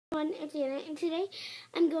everyone, it's Anna, and today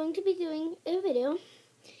I'm going to be doing a video,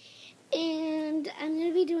 and I'm going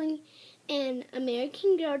to be doing an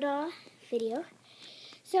American Girl doll video.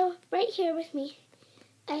 So, right here with me,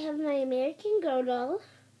 I have my American Girl doll,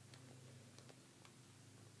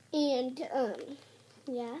 and,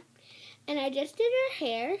 yeah, and I just did her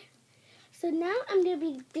hair, so now I'm going to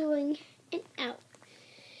be doing an outfit.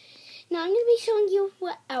 Now I'm going to be showing you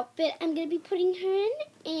what outfit I'm going to be putting her in,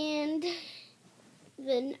 and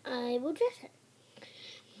then I will dress her.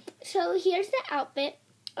 So here's the outfit.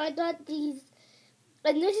 I got these,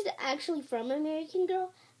 and this is actually from American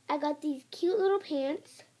Girl. I got these cute little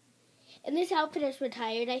pants, and this outfit is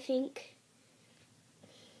retired, I think.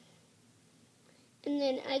 And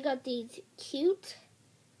then I got these cute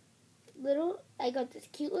little, this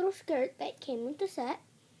cute little skirt that came with the set.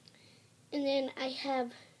 And then I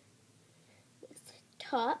have this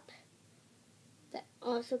top that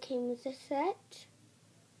also came with the set.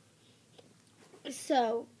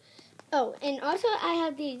 So, oh, and also I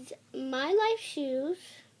have these My Life shoes.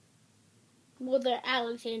 Well, they're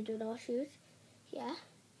Alexander doll shoes. Yeah.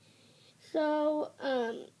 So,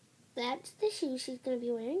 that's the shoes she's going to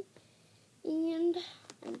be wearing. And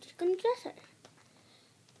I'm just going to dress her.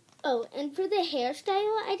 Oh, and for the hairstyle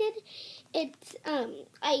I did, it's,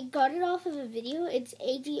 I got it off of a video. It's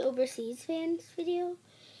AG Overseas Fans video.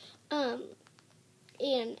 And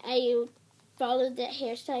I followed that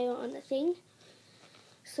hairstyle on the thing.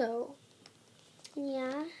 So,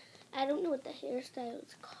 yeah, I don't know what the hairstyle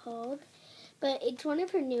is called, but it's one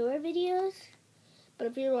of her newer videos. But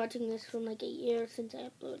if you're watching this from like a year since I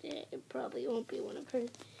uploaded it, it probably won't be one of her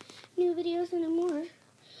new videos anymore.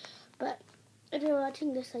 But if you're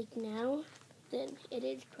watching this like now, then it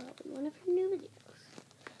is probably one of her new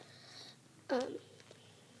videos.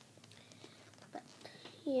 But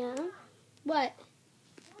yeah, what?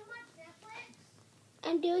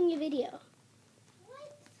 I'm doing a video.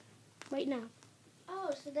 Right now.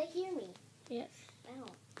 Oh, so they hear me. Yes. Oh.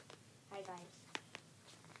 Hi, guys.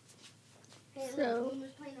 Hey, So- look,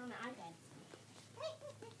 Luna's playing on the iPad.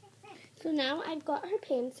 So now I've got her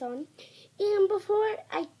pants on. And before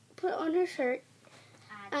I put on her shirt,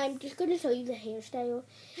 I'm just going to show you the hairstyle.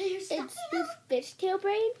 It's this fishtail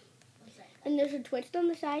braid. And there's a twist on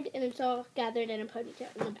the side, and it's all gathered in a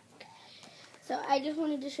ponytail in the back. So I just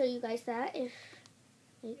wanted to show you guys that if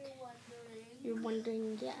you're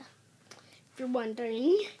wondering, yeah. If you're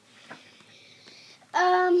wondering.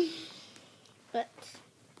 But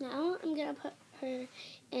now I'm going to put her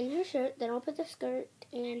in her shirt, then I'll put the skirt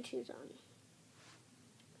and shoes on.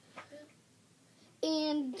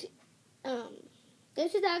 And,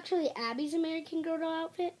 this is actually Abby's American Girl doll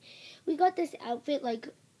outfit. We got this outfit, like,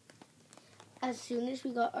 as soon as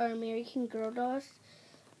we got our American Girl dolls.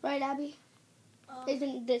 Right, Abby?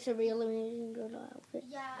 Isn't this a real American Girl doll outfit?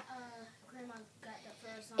 Yeah, Grandma got that for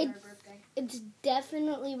us on her birthday. It's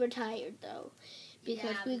definitely retired, though.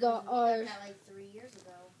 Because Yeah, we got ours, that like 3 years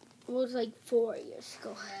ago. it was like 4 years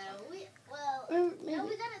ago. No, Or maybe. no,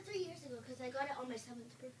 we got it 3 years ago because I got it on my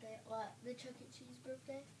 7th birthday. The Chuck E. Cheese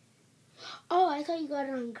birthday. Oh, I thought you got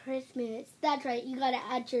it on Christmas. That's right, you got it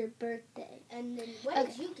at your birthday. And then what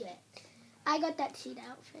did you get? I got that cheetah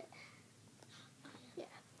outfit. Yeah.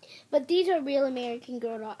 But these are real American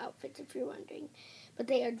Girl doll outfits, if you're wondering. But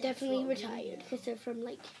they are definitely retired because they're from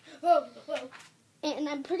like... Whoa. And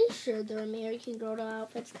I'm pretty sure they're American Girl doll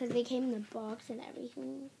outfits because they came in the box and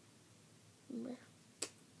everything. Remember?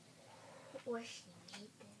 Or she made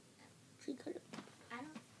them. She could have.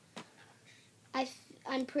 I don't.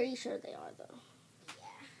 I'm pretty sure they are, though. Yeah.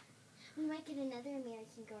 We might get another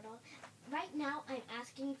American Girl doll. Right now, I'm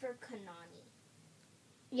asking for Kanani.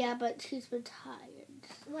 Yeah, but she's retired.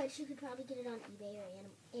 What? She could probably get it on eBay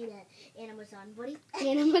or Amazon. What do you?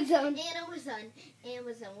 Amazon.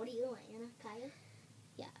 Amazon. What do you want, Anna? Kaya?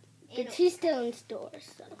 Yeah. But she's still in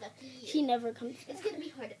stores, so Lucky you. she never comes back. It's gonna be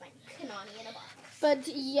hard to find Kanani in a box. But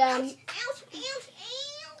yeah. Ouch!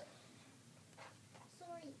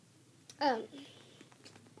 Sorry.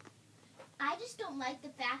 I just don't like the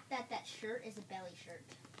fact that shirt is a belly shirt.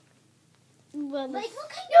 Well, Like, what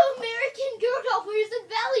kind of American Girl doll wears a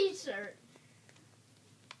belly shirt?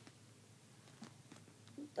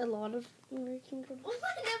 a lot of American Girl dolls.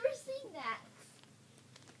 I've never seen that.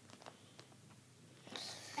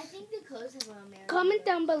 I think the clothes have an American Comment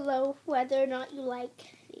Girl. down below whether or not you like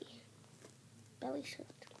the belly shirt.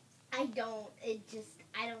 I don't.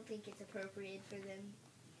 I don't think it's appropriate for them.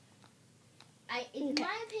 In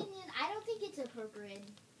my opinion, I don't think it's appropriate.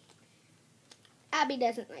 Abby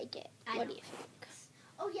doesn't like it. I What do don't. you think?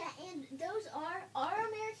 Oh yeah, and those are our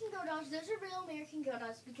American Girl dolls. Those are real American Girl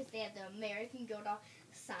dolls because they have the American Girl doll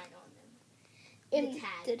sign on them. The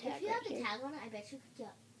tag. The tag If you right have the here. tag on it, I bet you could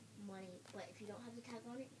get money. But if you don't have the tag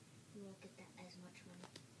on it, you won't get that as much money,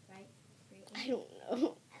 right? I don't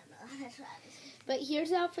know. I don't know. That's what I was saying. But here's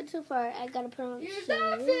the outfit so far. I gotta put on Here's shoes. the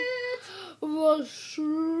outfit. The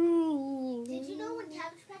shoes. Did you know when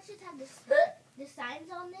Cabbage Patches have the signs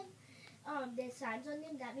on them? The signs on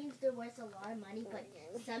them, that means they're worth a lot of money, but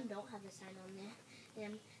some don't have the sign on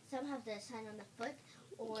them. Some have the sign on the foot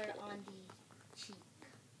or on the cheek.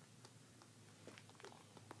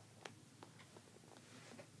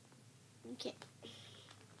 Okay.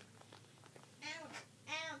 Ouch,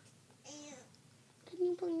 ouch, ouch. Can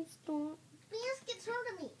you please stop? This gets hurt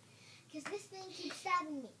of me, because this thing keeps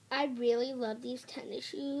stabbing me. I really love these tennis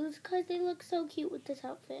shoes because they look so cute with this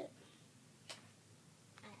outfit.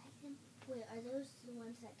 I like them. Wait, are those the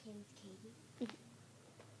ones that came with Katie?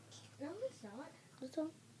 No, it's not.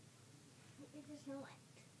 So, It is not.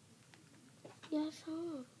 yes,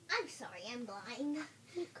 huh? I'm sorry, I'm blind.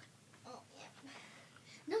 Look. Oh, yeah.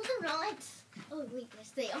 No, they're not. Oh, wait, yes,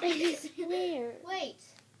 they are. Where? Wait.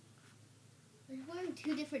 Are you wearing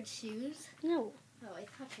two different shoes? No. Oh, I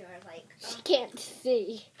thought you were like... She can't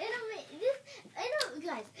see. I know,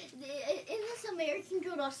 guys, in this American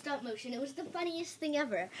Girl doll stop motion, it was the funniest thing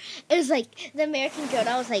ever. It was like, the American Girl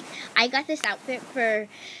doll was like, I got this outfit for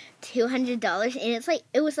 $200, and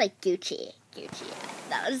it was like Gucci.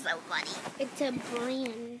 That was so funny. It's a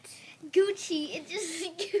brand. Gucci, it just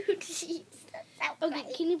Gucci. That's so Okay,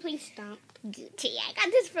 funny. can you please stop? Gucci, I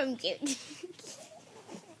got this from Gucci.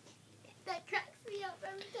 That cracks me up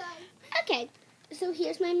every time. Okay, so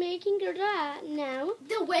here's my American Girl doll now.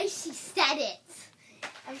 The way she said it.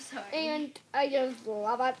 I'm sorry. And I just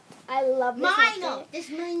love it. I love this Mine. outfit. This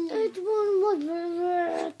mine. It's one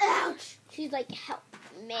more. Ouch. She's like, help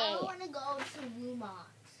me. I want to go to Walmart.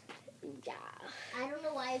 Yeah. I don't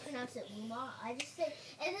know why I pronounce it Walmart. I just say,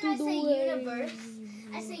 and then I say universe.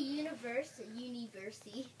 I say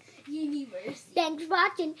university. Thanks for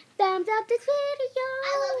watching. Thumbs up this video.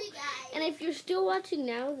 I love you guys. And if you're still watching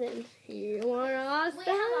now, then you are awesome. Wait,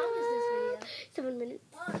 how long is this video? 7 minutes.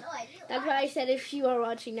 Oh, no idea. That's why I said if you are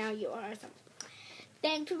watching now, you are awesome.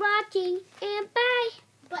 Thanks for watching, and bye.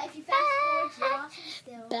 But if you fast forward, you're awesome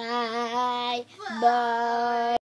still. Bye. Bye. Bye.